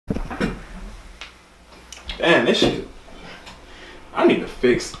Damn, this shit. I need to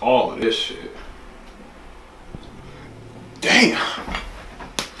fix all of this shit. Damn.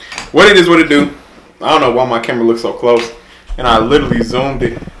 What it is, what it do. I don't know why my camera looks so close. And I literally zoomed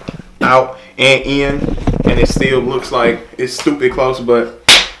it out and in. And it still looks like it's stupid close. But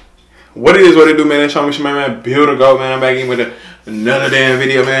what it is, what it do, man. It's Sean Mission, man. Build a go, man. I'm back in with another damn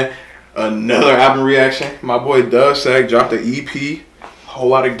video, man. Another album reaction. My boy Dubb dropped an EP. Whole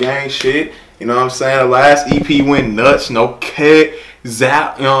lot of gang shit. You know what I'm saying? The last EP went nuts. No cat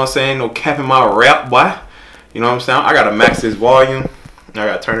zap. You know what I'm saying? No cap in my rap, boy. You know what I'm saying? I gotta max this volume. I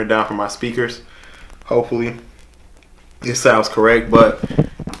gotta turn it down for my speakers. Hopefully it sounds correct. But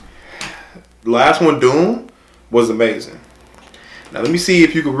the last one, Doom, was amazing. Now let me see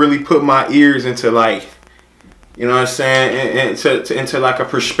if you could really put my ears into, like, you know what I'm saying, into like a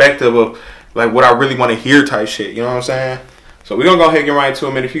perspective of like what I really want to hear type shit. You know what I'm saying? So we're gonna go ahead and get right into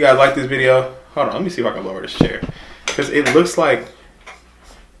it, man. If you guys like this video, hold on, let me see if I can lower this chair, because it looks like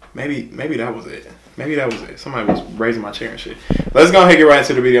maybe that was it. Maybe that was it. Somebody was raising my chair and shit. Let's go ahead and get right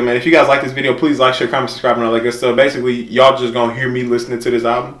into the video, man. If you guys like this video, please like, share, comment, subscribe, and all that good stuff. Basically, y'all just gonna hear me listening to this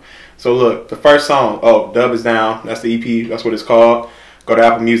album. So look, the first song, oh, Dubb is Down. That's the EP. That's what it's called. Go to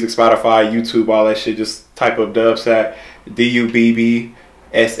Apple Music, Spotify, YouTube, all that shit. Just type up Dubb, D-U-B-B-S-A-Q.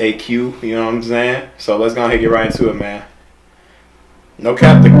 You know what I'm saying? So let's go ahead and get right into it, man. No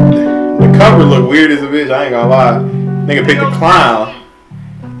cap, the cover look weird as a bitch. I ain't gonna lie. Nigga picked a clown.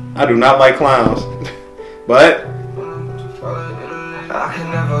 I do not like clowns. But I can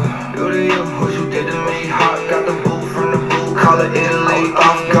never do to you what you did to me. Hot, got the boot from the boot, call it Italy.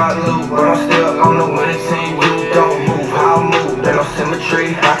 Off got loot, but I'm still on the winning team. You don't move, I'll move, there's no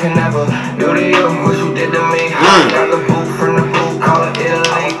symmetry. I can never do to you what you did to me. Hot, got the boot from the boot, call it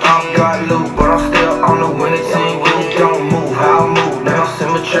Italy. Off got loot, but I'm still on the winning team. You don't move, I'll move, there's no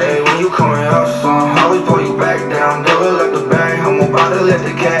symmetry. When you coming up, son, always pull you back down. Double up the bang, I'm about to let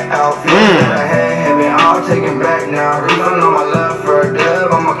the cat out. Feeling that I had been all taken back now. Refund on my love for a Dubb,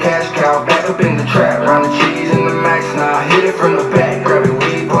 I'm a cash cow. Back up in the trap, round the cheese and the max now. Hit it from the back, grab it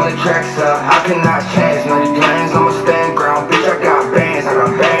weed, pull the tracks out. I cannot change, no these plans, I'ma stand ground. Bitch, I got bands,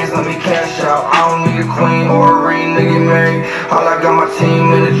 let me cash out. I don't need a queen or a ring to get married. All I got my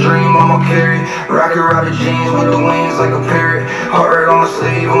team in a dream, I'ma carry. Rocket rabbit jeans with the wings like a parrot. Heart on my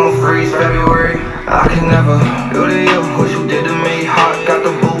sleeve, I'ma freeze February. I can never do to you what you did to me. Hot, got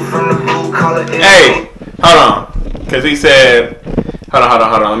the boot from the boot, call it Italy. hey, hold on, because he said, hold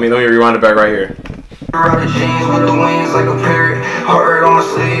on. Let me rewind it back right here. Rabbit jeans with the wings like a parrot. Heart on my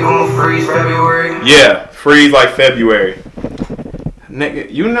sleeve, I'ma freeze February. Yeah, freeze like February.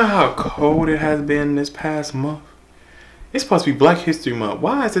 Nigga, you know how cold it has been this past month? It's supposed to be Black History Month.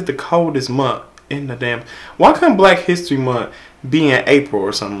 Why is it the coldest month in the damn... Why couldn't Black History Month be in April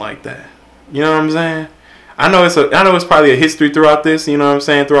or something like that? You know what I'm saying? I know it's probably a history throughout this, you know what I'm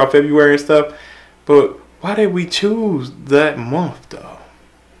saying, throughout February and stuff. But why did we choose that month, though?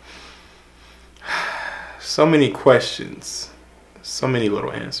 So many questions. So many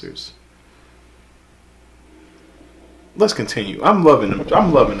little answers. Let's continue. I'm loving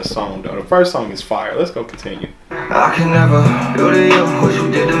the song, though. The first song is fire. Let's go continue. I can never do to you what you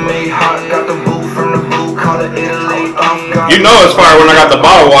did to me. Hot, got the boot from the boot, call it Italy. You know it's fire when I got the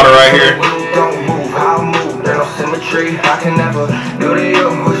bottled water right here. Don't move, I'll move, there's no symmetry. I can never do to you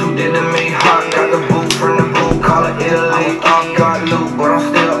what you did to me. Hot, got the boot from the boot, call it Italy. Got loot, but I'm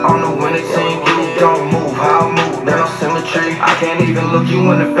still on the winning team. You don't move, I'll move, there's no symmetry. I can't even look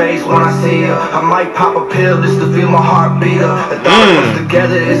you in the face when I see you. I might pop a pill just to feel my heart beat up. The thought of us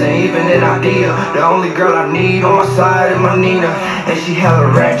together isn't even an idea. The only girl I need on my side is my Nina. And she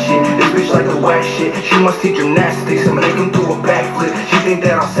hella ratchet, this bitch like the whack shit. She must teach gymnastics and make him do a backflip. She think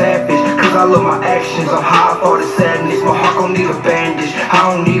that I'm savage, cause I love my actions. I'm high for the sadness, my heart gon' need a bandage.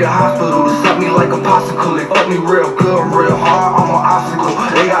 I don't need a hospital to suck me like a popsicle. They fuck me real good, real hard, I'm an obstacle.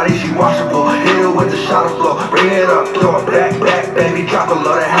 They got issue washable, hit it with the shot of flow. Bring it up, throw it back, baby, drop a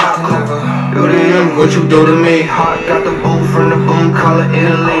load of house. Do to you what you do to me. Hot, got the boot from the boot, call it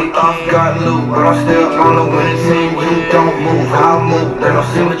Italy. Off got loot, but I'm still on the winning team. You don't move, I'll move, there's no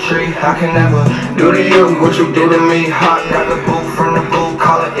symmetry. I can never do to you what you did to me. Hot, got the boot from the boot,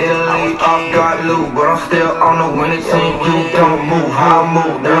 call it Italy. Off got loot, but I'm still on the winning team. You don't move, I'll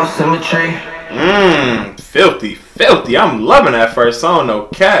move, there's no symmetry. Filthy. I'm loving that first song, no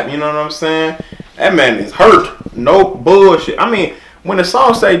cap. You know what I'm saying? That man is hurt. No bullshit. I mean, when the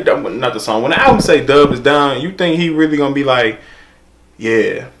song say, not the song, when the album say Dubb is down, you think he really gonna be like,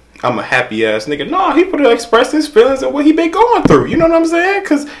 yeah, I'm a happy ass nigga? No, he put to express his feelings and what he been going through. You know what I'm saying?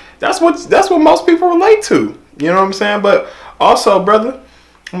 Cause that's what most people relate to. You know what I'm saying? But also, brother,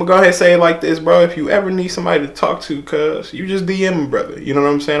 I'm gonna go ahead and say it like this, bro. If you ever need somebody to talk to, cuz you just DM me, brother. You know what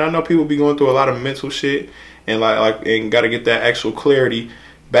I'm saying? I know people be going through a lot of mental shit and and gotta get that actual clarity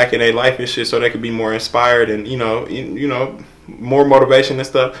back in their life and shit, so they could be more inspired and you know more motivation and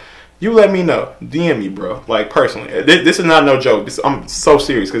stuff. You let me know. DM me, bro. Like personally, this is not no joke. I'm so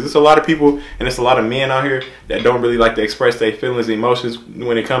serious because there's a lot of people and there's a lot of men out here that don't really like to express their feelings and emotions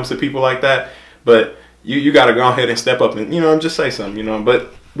when it comes to people like that. But you gotta go ahead and step up and just say something,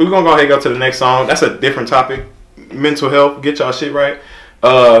 But we're gonna go ahead and go to the next song. That's a different topic. Mental health. Get y'all shit right.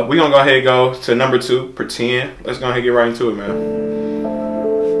 We're gonna go ahead and go to number 2, Pretend. Let's go ahead and get right into it, man.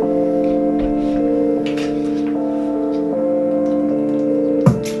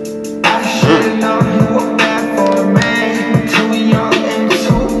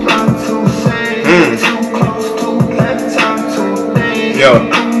 Yo.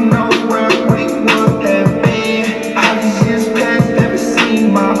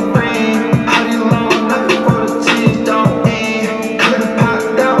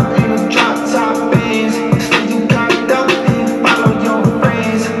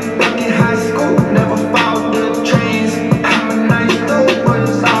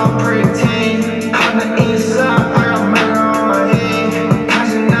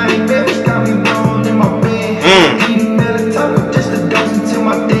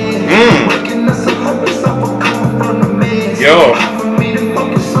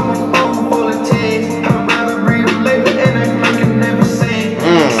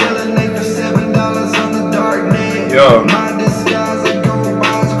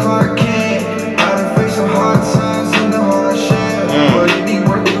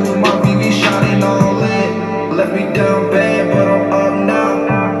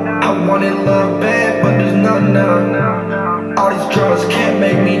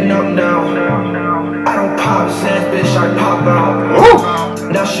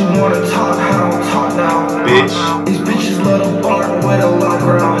 Now she wanna talk, I don't talk now. Bitch. These bitches let them bark with a lock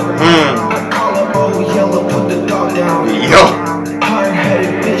ground. I call her old yellow, put the dog down.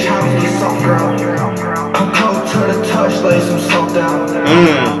 Hard-headed bitch, how to get soft ground. I'm cold to the touch, lay some salt down.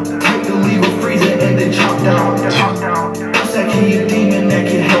 Take the lever, freeze it, and then chop down. What's that key, a demon that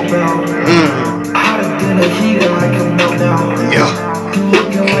can help out? Hotter than a heater, like a meltdown. You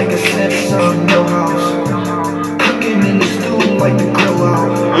looking like a Samsung, no house. Cooking in the stew like the grill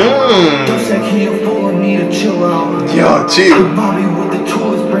out. Don't say he a fool, need to chill out. Yo, chill. Bobby with the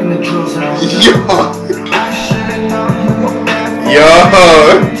tools, bring the drills out. I should've known you were bad.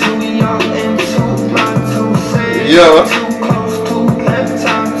 Too young and too blind to say. Too close to left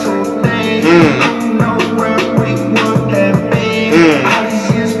time to think. Don't know where we would have been. All these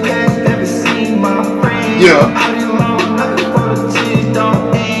years past, never seen my friend. How you long, nothing for the tears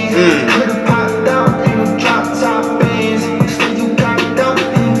don't end. Could've popped out in a drop top Benz. Still you got dope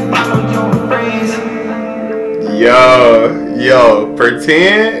and follow your friends. Yo,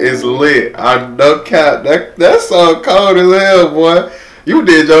 Pretend is lit. I no cap. That song cold as hell, boy. You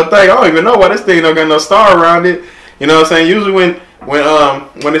did your thing. I don't even know why this thing don't got no star around it. You know what I'm saying? Usually when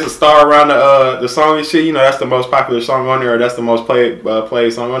it's a star around the song and shit, that's the most popular song on there, or that's the most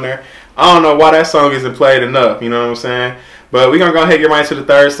played song on there. I don't know why that song isn't played enough. You know what I'm saying? But we're gonna go ahead and get right into the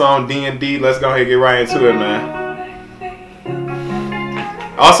third song, D&D. Let's go ahead and get right into it, man.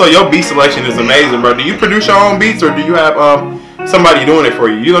 Also, your beat selection is amazing, bro. Do you produce your own beats, or do you have somebody doing it for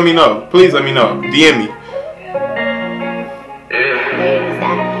you? You let me know. Please let me know. DM me.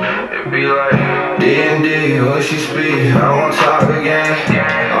 It be like D&D, when she speak, I won't talk again.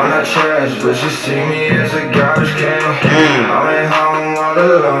 I'm not trash, but you see me as a garbage can. I'm at home all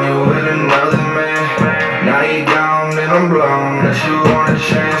alone with another man. Now you gone and I'm blown, that you want a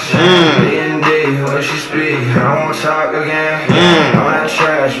chance. D&D, when she speak, I won't talk again. I'm not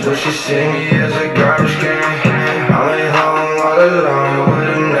trash, but you see me as a garbage can. I'm at home all alone with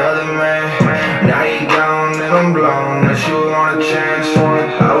another man. Now you gone and I'm blown, that you want a chance.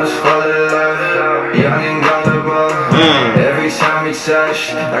 I was full of love, young and gullible. Every time we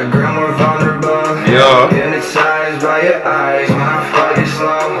touch, I grew more vulnerable. Hypnotized by your eyes when I fuck it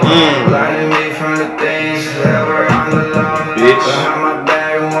slow. Blinding me from the things that were on the low. Behind my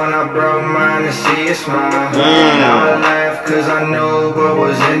back when I broke mine to see you smile. Now I laugh cause I knew what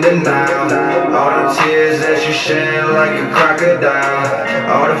was in denial. All the tears that you shed like a crocodile.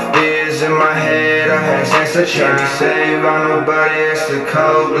 All the fears in my head I had since a child. Can't be saved by nobody, it's the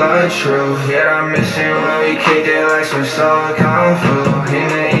cold blood truth. Yet I miss you when we kicked it like some soul kung fu. In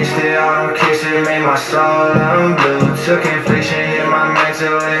the instant all them kisses made my soul unblue. Took infliction, hit my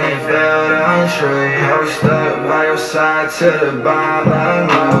mental and it felt untrue. I was stuck by your side to the bottom I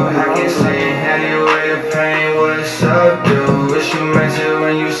knew. I can see anyway the pain was subdued. what you meant to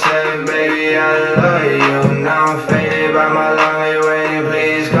when you said, baby, I love you. Now I'm faded by my lonely waiting,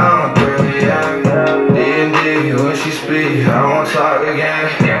 please come through, yeah. D&D, when she speak, I won't talk again.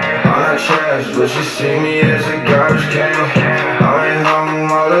 On that trash, but she see me as a garbage can. I went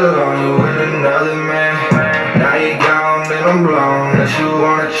home all alone with another man. Now you gone, then I'm blown, that you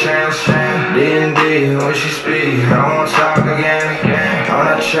want a chance. D&D, when she speak, I won't talk again. On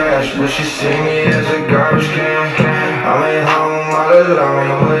that trash, but she see me as a garbage can. I went home all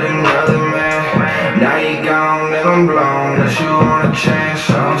alone with another man. Now you gone, then I'm blown, that you want a chance.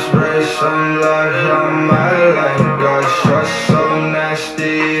 I'll spray some love on my life. God, you're so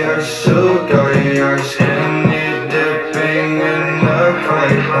nasty, hurts so dirty. Your skinny dipping in the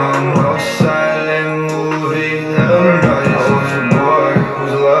plate. On no silent movie, the noise. Oh boy,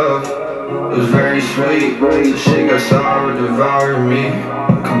 whose love was very sweet. So she got sour, devoured me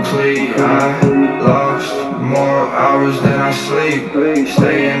complete. I lost more hours than I sleep,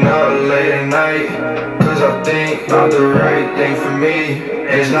 staying up late at night, cause I think I'm the right thing for me.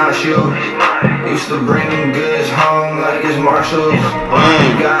 It's not you. Used to bring them goods home like it's Marshalls.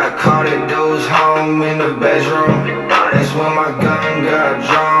 Got caught at dude's home in the bedroom. That's when my gun got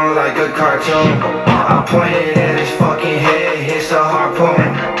drawn like a cartoon. I pointed at his fucking head, hits a harpoon,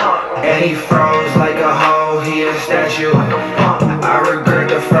 and he froze like a hoe, he a statue. I regret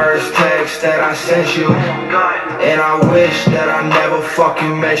the first text that I sent you, and I wish that I never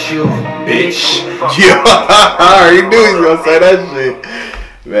fucking met you, bitch. Yeah, I already knew he was gonna say that shit.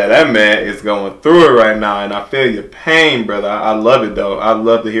 Man, that man is going through it right now, and I feel your pain, brother. I love it, though. I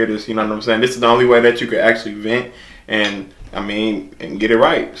love to hear this, you know what I'm saying? This is the only way that you could actually vent and, I mean, and get it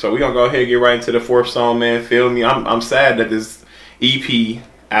right. So we're going to go ahead and get right into the fourth song, man. Feel me? I'm sad that this EP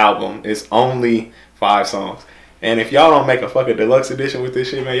album is only 5 songs. And if y'all don't make a fucking deluxe edition with this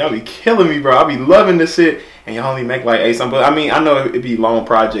shit, man, y'all be killing me, bro. I be loving this shit, and y'all only make like 8 songs. But, I mean, I know it'd be long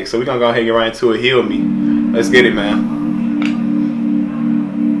projects, so we're going to go ahead and get right into it. Heal Me. Let's get it, man.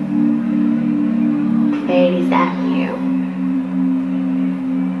 Is that you?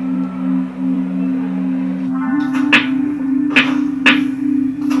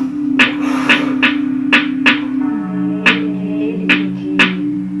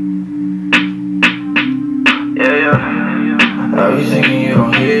 Yeah. I be thinking you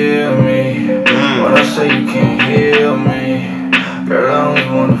don't hear me when I say you can't heal me. Girl, I only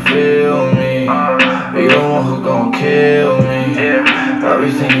wanna feel me. You the one who gon' kill me. I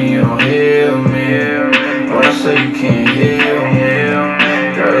be thinking you don't hear me when I say you can't heal me.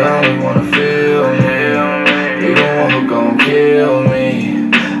 Girl, I only wanna feel me. You the one who gon' kill me.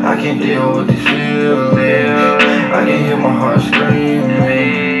 I can't deal with these feelings. I can hear my heart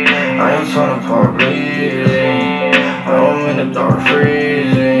screaming. I am torn apart, bleeding. I'm in the dark,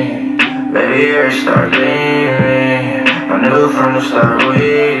 freezing. Baby, air start gleaming. I knew from the start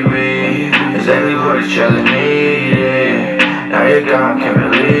we'd be exactly what each other needed. Now you're gone, can't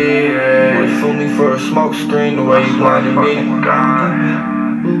believe it. You fooled me for a smoke screen, the way you blinded me.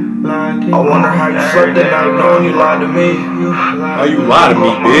 I wonder how you slept that night knowing you lied to me. How you lie to me,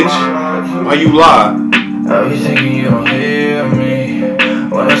 bitch? Why you lie? I be thinking you don't hear me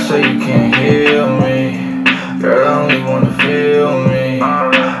when I say you can't heal me. Girl, I only wanna feel me.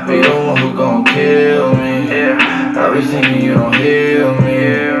 Be the one who gon' kill me. I be thinking you don't heal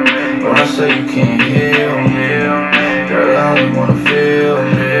me when I say you can't heal me. Girl, I only wanna feel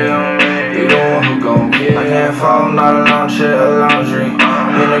me. You the one who gon' kill me. I can't fall, not a lounge, shit, a laundry.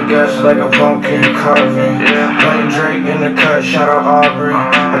 In the guts like a pumpkin carving. Honey Drake in the cut, shout out Aubrey. I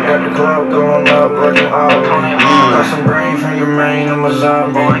got the club going up like an Aubrey. Got some brain from your main, I'm a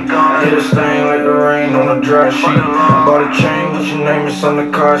zombie. Hit a stain like the rain on a dry sheet. Bought a chain, what's your name, it's on the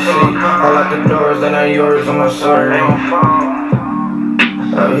car seat. I lock the doors, they're not yours, I'm not sorry.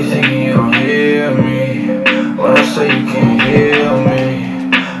 I be thinking you don't hear me when I say you can't heal me.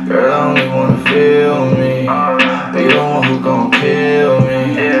 Girl, I only wanna feel me. Be the one who gon' kill me.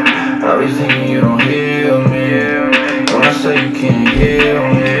 I be thinking you don't heal me when I say you can't heal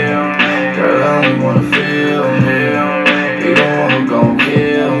me. Girl, I only wanna feel me. Be the one who gon'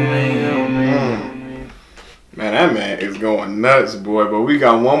 kill me. Man, that man is going nuts, boy. But we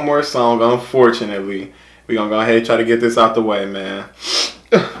got one more song, unfortunately. We gonna go ahead and try to get this out the way, man.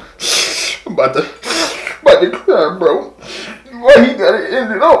 I'm about to cry, bro. Why he gotta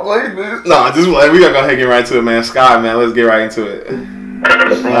end it up like this? Nah, just like we gotta go ahead and get right to it, man. Scott, man, let's get right into it.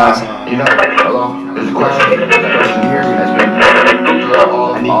 Last song. You know, hello, there's a question. Can you hear me? That's been throughout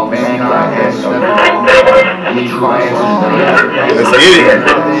all mankind stuff. I need my answers. Let's get it.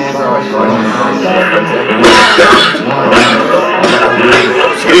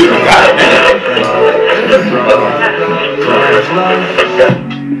 Excuse me, God.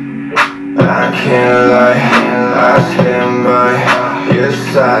 I can't lie, I stand by your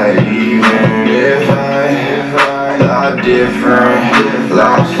side, even if I are different,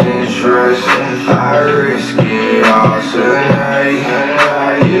 lost interest. I risk it all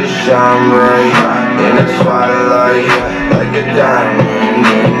tonight. You shine bright in the twilight, like a diamond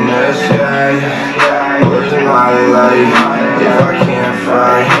in the sky. Where's my life if I can't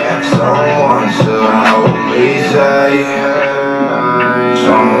find someone to hold me tight?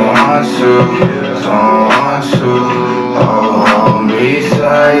 Someone to hold me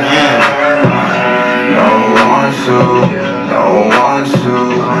tight. No one to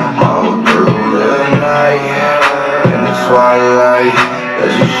hold through the night. In the twilight,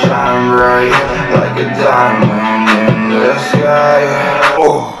 as you shine bright like a diamond in the sky.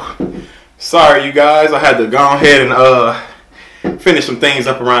 Oh, sorry you guys, I had to go ahead and finish some things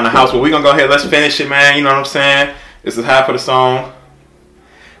up around the house, but we're gonna go ahead, let's finish it, man. You know what I'm saying? This is half of the song.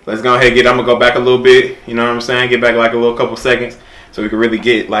 Let's go ahead and I'm gonna go back a little bit, you know what I'm saying? Get back like a little couple seconds so we can really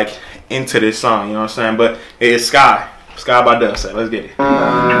get like into this song, you know what I'm saying? But it's Sky by Dubb. So let's get it.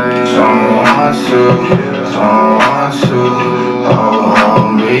 Someone to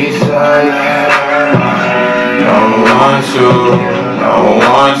hold me tight. No one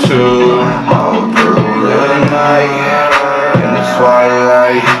to hold through the night. In the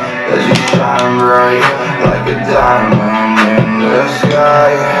twilight, as you shine bright like a diamond in the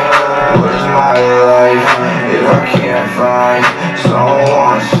sky. Where's my life if I can't find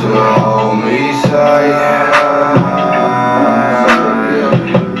someone to hold me tight?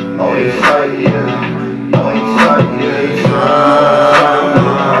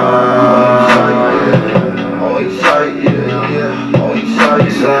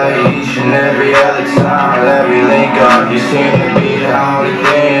 Each and every other time that we link up, you seem to be the only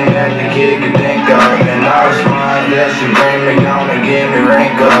thing that the kid could think of. And I respond that you bring me on and give me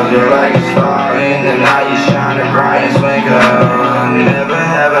wrinkles. You're like a star in the night, you shining bright and twinkle. Never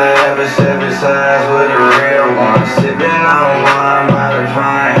have I ever set besides with a real one. Sipping on wine, might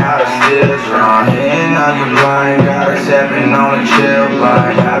refine how to still draw. Hitting on your blind, got her tapping on a chill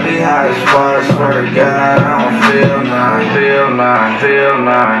blind. I be high as far, swear to God, I don't feel none. Feel none, feel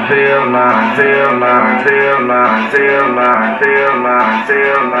none, feel none, feel none, feel none, feel none, feel none,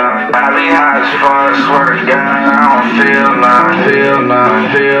 feel none. I be high as far, swear to God, I don't feel none. Feel none,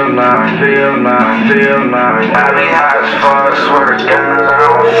 feel none, feel none, feel none. I be high as far, swear to God, I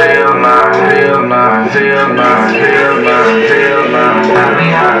don't feel none. Feel none, feel none, feel none, feel none. I be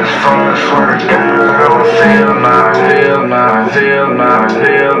high as far, swear to God, I don't feel none. Feel none, feel none,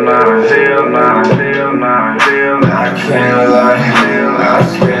 feel none, feel none, feel none, feel none. I can't lie, I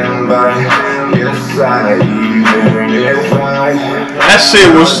stand by your side, even if that shit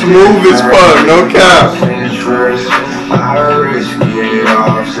was smooth as fuck, no cap. I risk it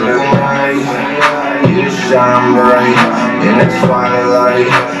all tonight. You shine bright in the twilight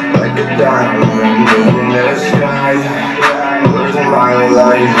like a diamond in the sky. Where's my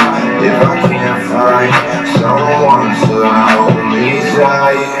life if I can't find someone to hold me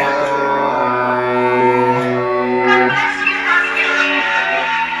tight?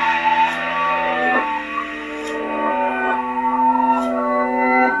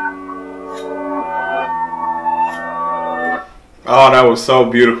 Oh, that was so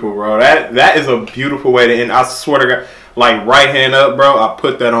beautiful, bro. That is a beautiful way to end. I swear to God, like right hand up, bro. I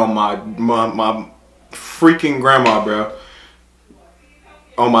put that on my freaking grandma, bro.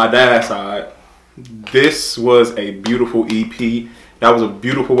 On my dad's side. This was a beautiful EP. That was a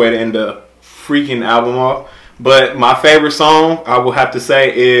beautiful way to end the freaking album off. But my favorite song, I will have to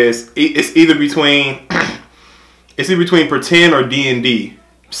say, is it's either between Pretend or D&D.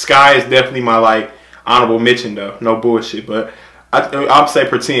 Sky is definitely my like honorable mention though. No bullshit, but I'll say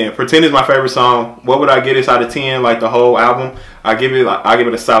Pretend. Pretend is my favorite song. What would I get this out of 10? Like the whole album, I give it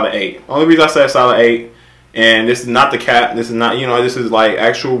a solid 8. Only reason I say a solid 8, and this is not the cap. This is not, you know, this is like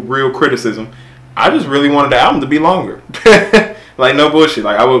actual real criticism. I just really wanted the album to be longer. Like no bullshit.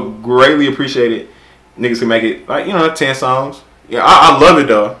 Like I would greatly appreciate it. Niggas can make it like, you know, 10 songs. Yeah, I love it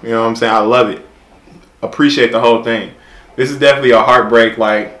though. You know what I'm saying? I love it. Appreciate the whole thing. This is definitely a heartbreak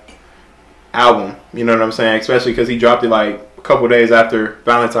like album. You know what I'm saying? Especially because he dropped it like a couple days after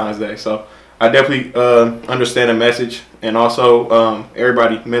Valentine's Day. So I definitely understand the message. And also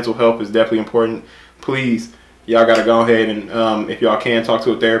everybody, mental health is definitely important. Please, y'all gotta go ahead and if y'all can talk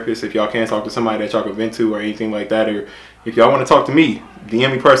to a therapist, if y'all can talk to somebody that y'all can vent to or anything like that, or if y'all want to talk to me,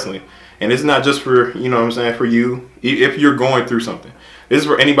 DM me personally. And it's not just for, you know what I'm saying, for you, if you're going through something. This is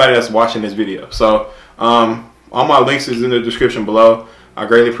for anybody that's watching this video. So all my links is in the description below. I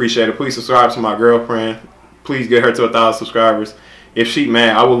greatly appreciate it. Please subscribe to my girlfriend. please get her to 1,000 subscribers. If she,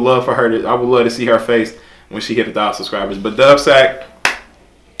 man, I would love to see her face when she hit 1,000 subscribers. But Dubb Sack,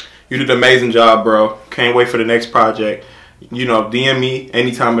 you did an amazing job, bro. Can't wait for the next project. You know, DM me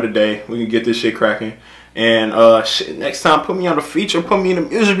any time of the day. We can get this shit cracking. And shit, next time put me on the feature, put me in the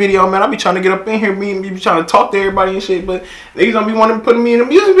music video, man. I be trying to get up in here, be trying to talk to everybody and shit, but niggas don't be wanting to put me in the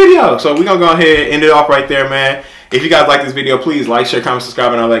music video. So we gonna go ahead and end it off right there, man. If you guys like this video, please like, share, comment,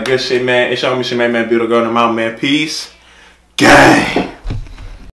 subscribe, and all that good shit, man. It's your mission, man, Build a Girl in the Mountain, man. Peace. Gang.